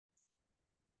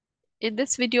In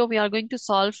this video, we are going to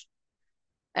solve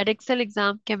Edexcel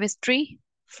exam chemistry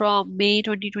from May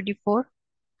 2024.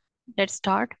 Let's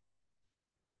start.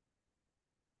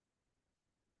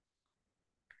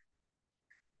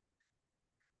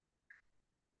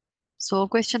 So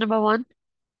question number 1,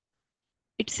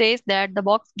 it says that the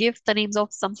box gives the names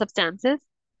of some substances.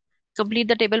 Complete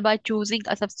the table by choosing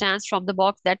a substance from the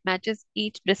box that matches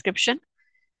each description.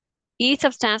 Each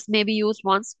substance may be used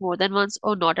once, more than once,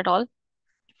 or not at all.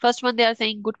 First one, they are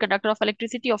saying good conductor of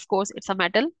electricity. Of course, it's a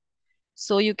metal.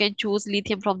 So you can choose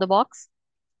lithium from the box.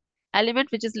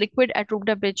 Element which is liquid at room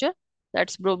temperature.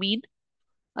 That's bromine.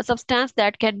 A substance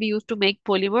that can be used to make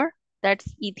polymer, that's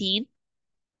ethene.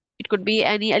 It could be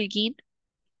any alkene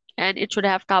and it should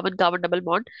have carbon-carbon double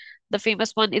bond. The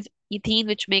famous one is ethene,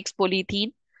 which makes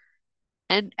polyethene.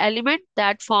 An element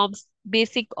that forms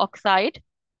basic oxide.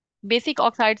 Basic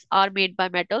oxides are made by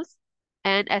metals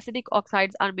and acidic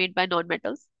oxides are made by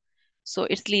non-metals. So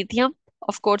it's lithium.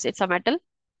 Of course, it's a metal.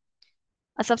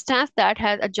 A substance that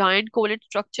has a giant covalent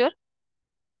structure.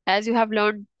 As you have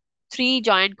learned, three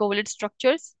giant covalent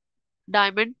structures: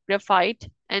 diamond, graphite,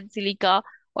 and silica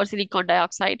or silicon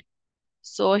dioxide.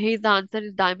 So here the answer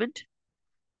is diamond.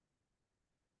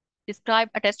 Describe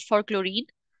a test for chlorine.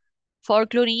 For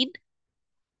chlorine,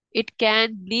 it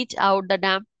can bleach out the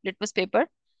damp litmus paper.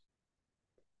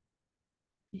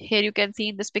 Here you can see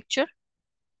in this picture.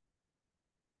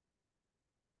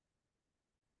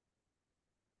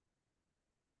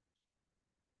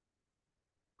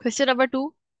 Question number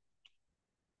 2.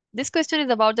 This question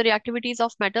is about the reactivities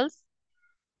of metals.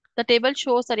 The table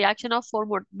shows the reaction of four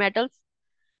metals,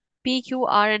 P, Q,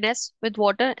 R, and S, with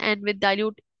water and with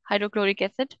dilute hydrochloric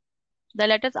acid. The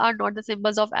letters are not the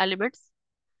symbols of elements.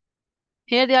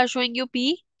 Here they are showing you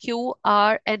P, Q,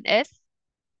 R, and S.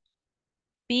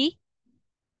 P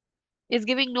is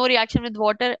giving no reaction with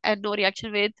water and no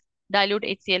reaction with dilute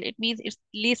HCl. It means it's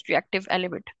least reactive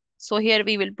element. So here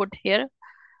we will put here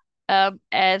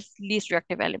as least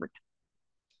reactive element.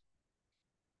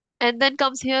 And then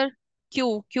comes here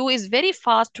Q. Q is very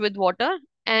fast with water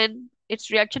and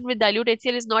its reaction with dilute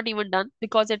HCl is not even done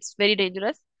because it's very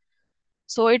dangerous.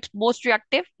 So it's most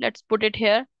reactive. Let's put it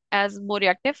here as more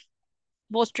reactive,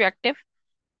 most reactive.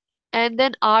 And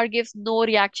then R gives no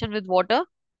reaction with water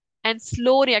and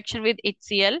slow reaction with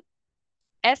HCl.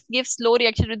 S gives slow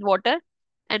reaction with water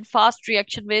and fast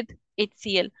reaction with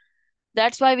HCl.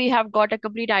 That's why we have got a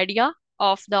complete idea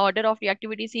of the order of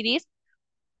reactivity series.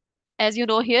 As you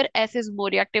know here, S is more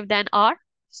reactive than R.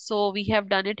 So we have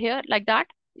done it here like that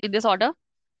in this order.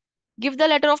 Give the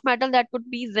letter of metal, that could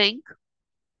be zinc.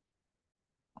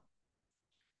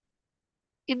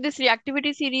 In this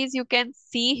reactivity series, you can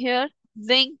see here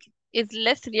zinc is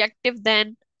less reactive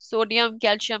than sodium,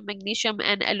 calcium, magnesium,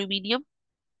 and aluminium.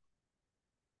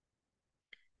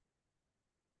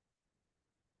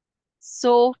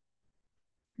 So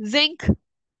zinc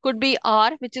could be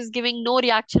R, which is giving no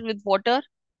reaction with water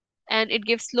and it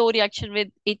gives slow reaction with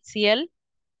HCl.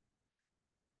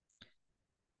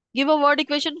 Give a word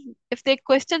equation. If the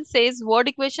question says word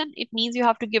equation, it means you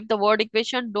have to give the word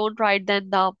equation. Don't write then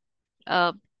the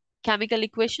uh, chemical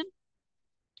equation.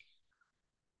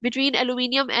 Between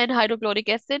aluminium and hydrochloric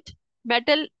acid,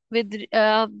 metal with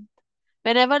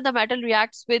whenever the metal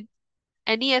reacts with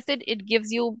any acid, it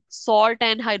gives you salt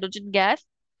and hydrogen gas.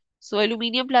 So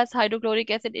aluminium plus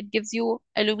hydrochloric acid, it gives you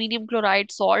aluminium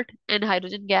chloride, salt, and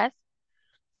hydrogen gas.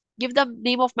 Give the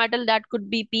name of metal, that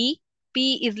could be P.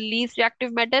 P is least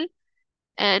reactive metal.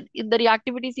 And in the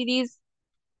reactivity series,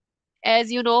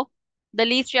 as you know, the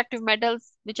least reactive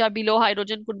metals which are below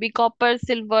hydrogen could be copper,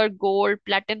 silver, gold,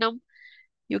 platinum.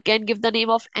 You can give the name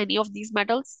of any of these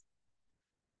metals.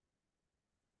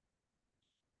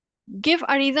 Give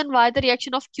a reason why the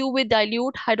reaction of Q with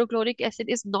dilute hydrochloric acid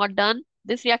is not done.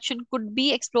 This reaction could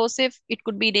be explosive, it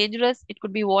could be dangerous, it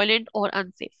could be violent or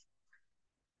unsafe.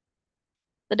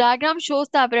 The diagram shows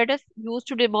the apparatus used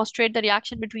to demonstrate the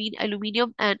reaction between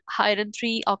aluminium and iron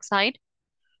 3 oxide.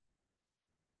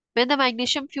 When the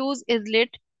magnesium fuse is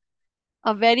lit,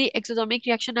 a very exothermic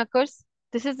reaction occurs.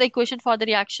 This is the equation for the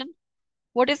reaction.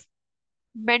 What is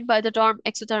meant by the term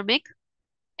exothermic?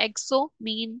 Exo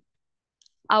mean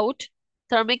out,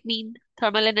 thermic mean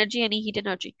thermal energy, any heat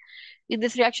energy. In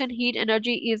this reaction, heat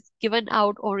energy is given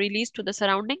out or released to the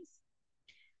surroundings.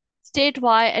 State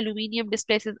why aluminium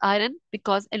displaces iron,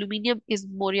 because aluminium is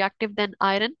more reactive than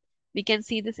iron. We can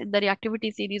see this in the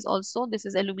reactivity series also. This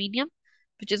is aluminium,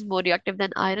 which is more reactive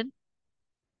than iron.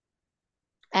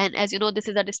 And as you know, this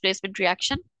is a displacement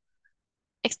reaction.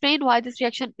 Explain why this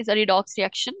reaction is a redox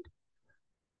reaction.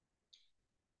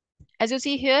 As you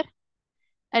see here,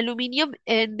 Aluminium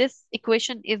in this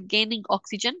equation is gaining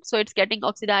oxygen, so it's getting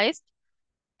oxidized.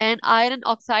 And iron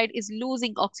oxide is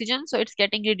losing oxygen, so it's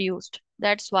getting reduced.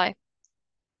 That's why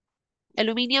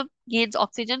aluminium gains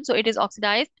oxygen, so it is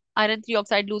oxidized. Iron 3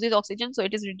 oxide loses oxygen, so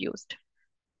it is reduced.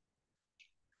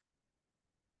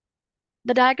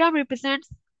 The diagram represents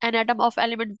an atom of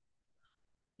element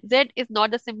Z is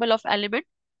not the symbol of element.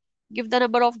 Give the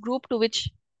number of group to which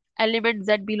element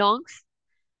Z belongs.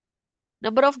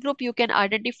 Number of group you can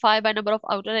identify by number of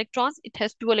outer electrons. It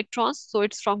has 2 electrons, so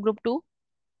it's from group 2.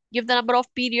 Give the number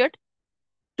of period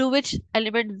to which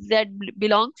element Z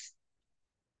belongs.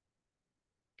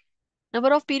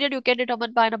 Number of period you can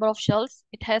determine by number of shells.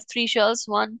 It has 3 shells,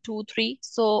 1, 2, 3.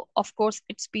 So of course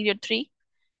it's period 3.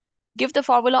 Give the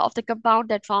formula of the compound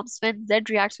that forms when Z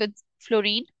reacts with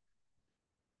fluorine.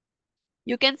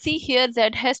 You can see here Z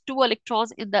has 2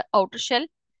 electrons in the outer shell.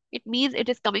 It means it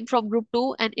is coming from group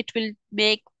 2 and it will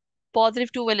make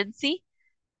positive 2 valency.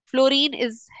 Fluorine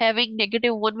is having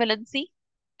negative 1 valency.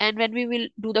 And when we will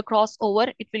do the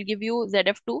crossover, it will give you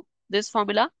ZF2, this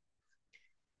formula.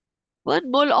 1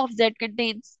 mole of Z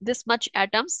contains this much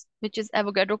atoms, which is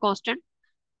Avogadro constant.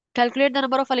 Calculate the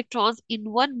number of electrons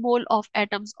in 1 mole of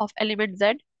atoms of element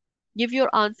Z. Give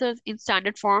your answers in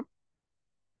standard form.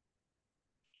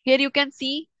 Here you can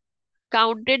see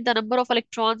counted the number of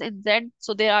electrons in Z.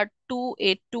 So there are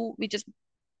 282, which is,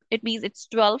 it means it's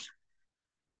 12.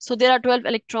 So there are 12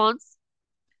 electrons.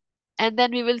 And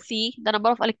then we will see the number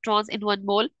of electrons in 1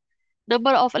 mole.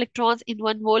 Number of electrons in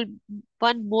 1 mole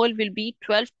will be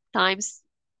 12 times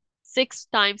 6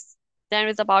 times 10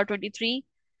 is about 23.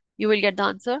 You will get the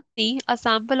answer. C. A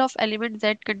sample of element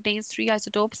Z contains 3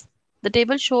 isotopes. The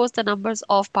table shows the numbers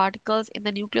of particles in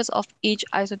the nucleus of each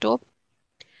isotope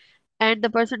and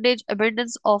the percentage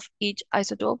abundance of each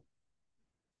isotope.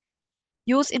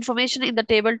 Use information in the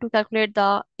table to calculate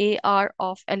the AR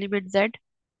of element Z.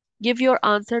 Give your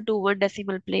answer to 1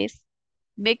 decimal place.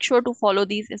 Make sure to follow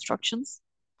these instructions.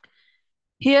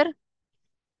 Here,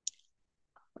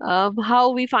 how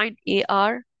we find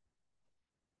AR,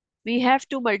 we have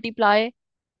to multiply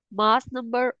mass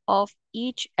number of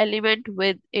each element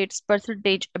with its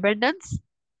percentage abundance.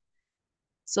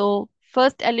 So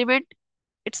first element,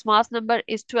 its mass number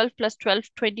is 12 plus 12,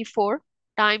 24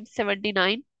 times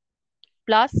 79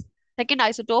 plus second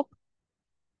isotope,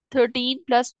 13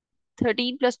 plus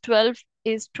 12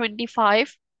 is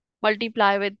 25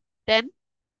 multiply with 10.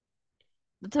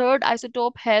 The third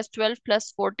isotope has 12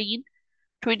 plus 14,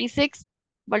 26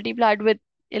 multiplied with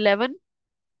 11.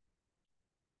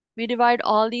 We divide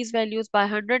all these values by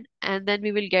 100 and then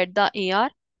we will get the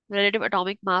AR, relative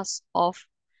atomic mass of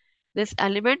this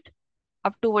element,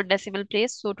 up to 1 decimal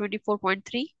place, so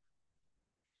 24.3.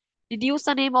 Deduce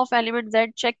the name of element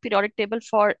Z, check periodic table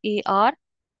for AR.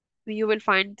 You will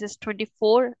find this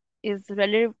 24 is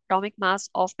relative atomic mass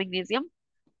of magnesium.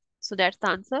 So that's the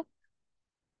answer.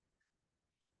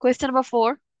 Question number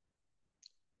 4.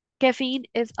 Caffeine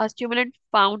is a stimulant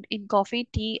found in coffee,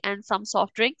 tea, and some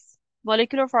soft drinks.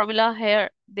 Molecular formula here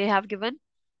they have given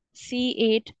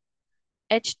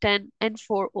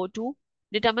C8H10N4O2.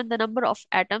 Determine the number of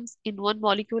atoms in 1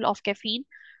 molecule of caffeine.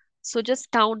 So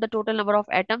just count the total number of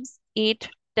atoms, 8,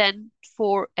 10,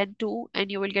 4, and 2,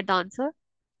 and you will get the answer.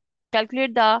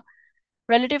 Calculate the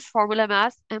relative formula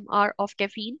mass, MR, of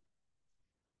caffeine.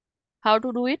 How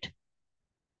to do it?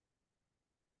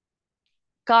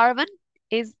 Carbon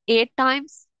is 8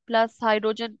 times plus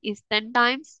hydrogen is 10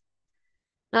 times.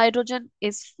 Nitrogen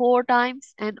is 4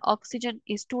 times and oxygen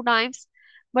is 2 times.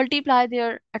 Multiply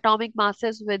their atomic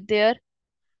masses with their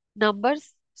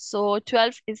numbers. So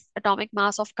 12 is atomic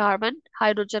mass of carbon,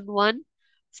 hydrogen 1,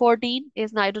 14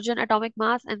 is nitrogen atomic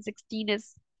mass, and 16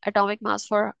 is atomic mass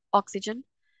for oxygen.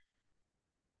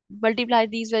 Multiply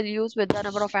these values with the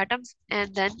number of atoms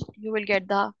and then you will get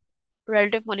the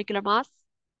relative molecular mass.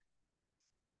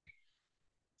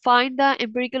 Find the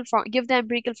give the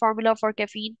empirical formula for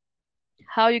caffeine.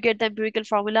 How you get the empirical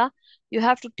formula? You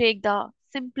have to take the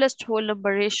simplest whole number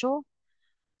ratio.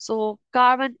 So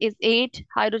carbon is 8,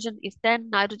 hydrogen is 10,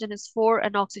 nitrogen is 4,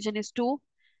 and oxygen is 2.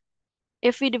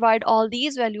 If we divide all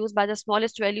these values by the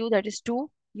smallest value, that is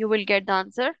 2, you will get the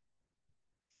answer.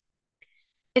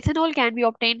 Ethanol can be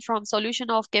obtained from solution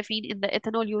of caffeine in the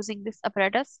ethanol using this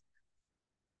apparatus.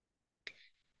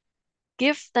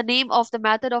 Give the name of the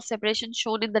method of separation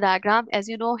shown in the diagram. As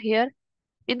you know here,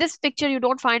 in this picture, you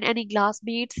don't find any glass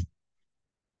beads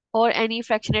or any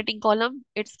fractionating column.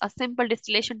 It's a simple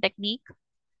distillation technique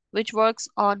which works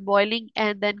on boiling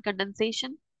and then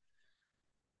condensation.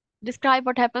 Describe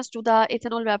what happens to the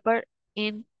ethanol vapor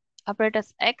in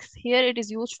Apparatus X, here it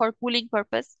is used for cooling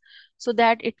purpose so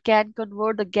that it can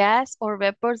convert the gas or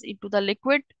vapors into the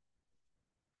liquid.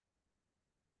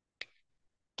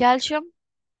 Calcium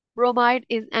bromide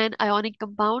is an ionic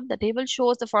compound. The table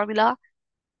shows the formula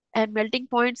and melting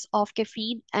points of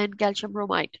caffeine and calcium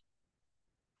bromide.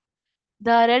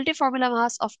 The relative formula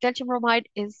mass of calcium bromide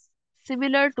is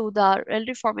similar to the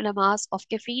relative formula mass of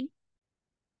caffeine.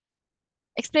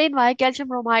 Explain why calcium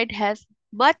bromide has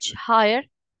much higher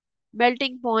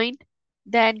melting point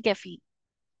than caffeine.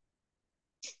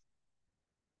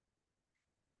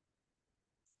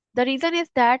 The reason is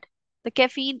that the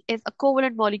caffeine is a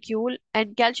covalent molecule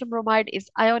and calcium bromide is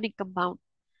ionic compound.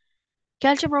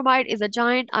 Calcium bromide is a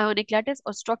giant ionic lattice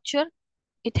or structure.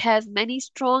 It has many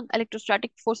strong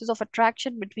electrostatic forces of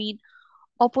attraction between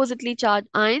oppositely charged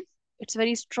ions. It's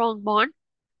very strong bond.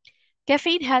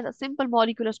 Caffeine has a simple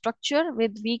molecular structure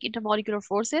with weak intermolecular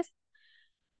forces.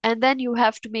 And then you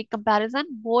have to make comparison.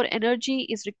 More energy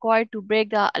is required to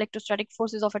break the electrostatic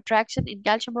forces of attraction in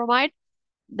calcium bromide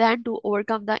than to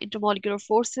overcome the intermolecular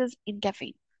forces in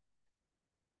caffeine.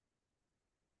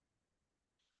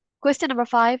 Question number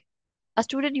 5. A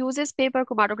student uses paper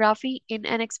chromatography in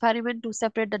an experiment to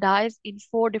separate the dyes in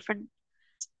 4 different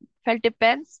felt tip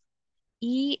pens,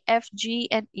 E, F, G,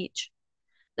 and H.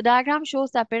 The diagram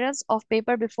shows the appearance of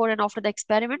paper before and after the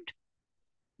experiment.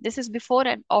 This is before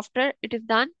and after it is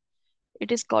done.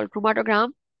 It is called chromatogram.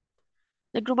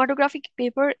 The chromatographic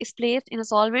paper is placed in a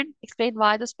solvent. Explain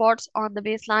why the spots on the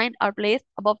baseline are placed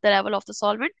above the level of the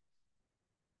solvent.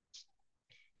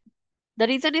 The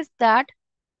reason is that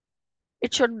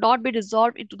it should not be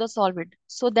dissolved into the solvent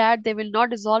so that they will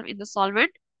not dissolve in the solvent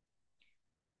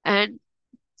and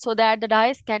so that the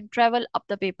dyes can travel up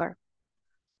the paper.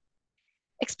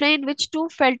 Explain which 2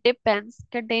 felt tip pens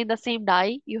contain the same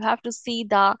dye. You have to see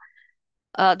the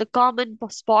common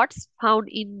spots found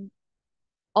in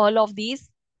all of these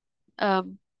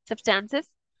substances.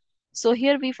 So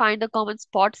here we find the common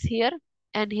spots here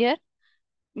and here,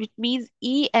 which means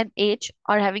E and H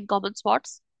are having common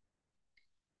spots.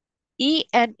 E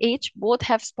and H both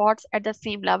have spots at the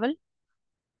same level.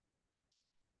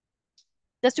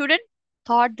 The student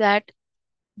thought that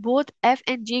both F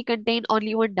and G contain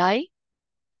only one dye.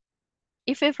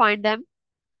 If we find them,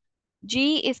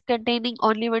 G is containing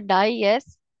only one dye,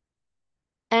 yes,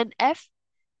 and F,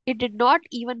 it did not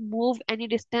even move any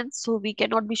distance, so we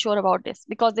cannot be sure about this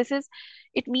because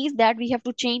it means that we have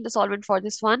to change the solvent for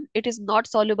this one. It is not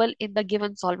soluble in the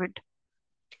given solvent.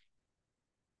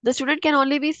 The student can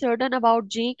only be certain about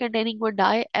G containing one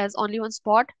dye as only one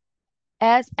spot,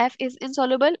 as F is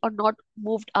insoluble or not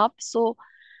moved up, so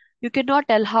you cannot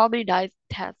tell how many dyes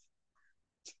it has.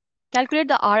 Calculate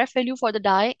the RF value for the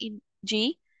dye in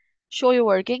G. Show your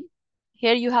working.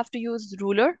 Here you have to use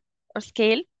ruler or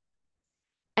scale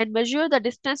and measure the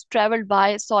distance traveled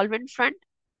by solvent front.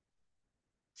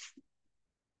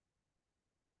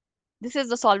 This is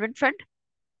the solvent front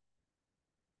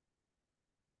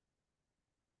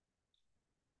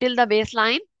till the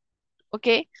baseline,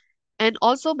 okay? And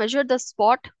also measure the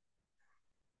spot.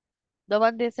 The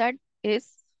one they said is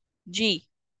G.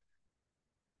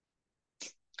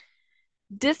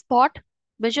 This spot,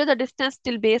 measure the distance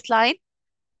till baseline,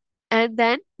 and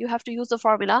then you have to use the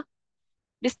formula.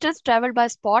 Distance traveled by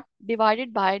spot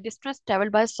divided by distance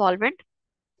traveled by solvent.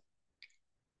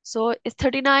 So it's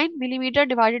 39 millimeter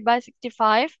divided by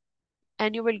 65,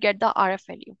 and you will get the RF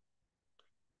value.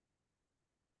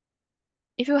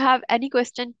 If you have any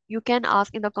question, you can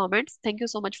ask in the comments. Thank you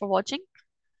so much for watching.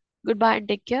 Goodbye and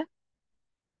take care.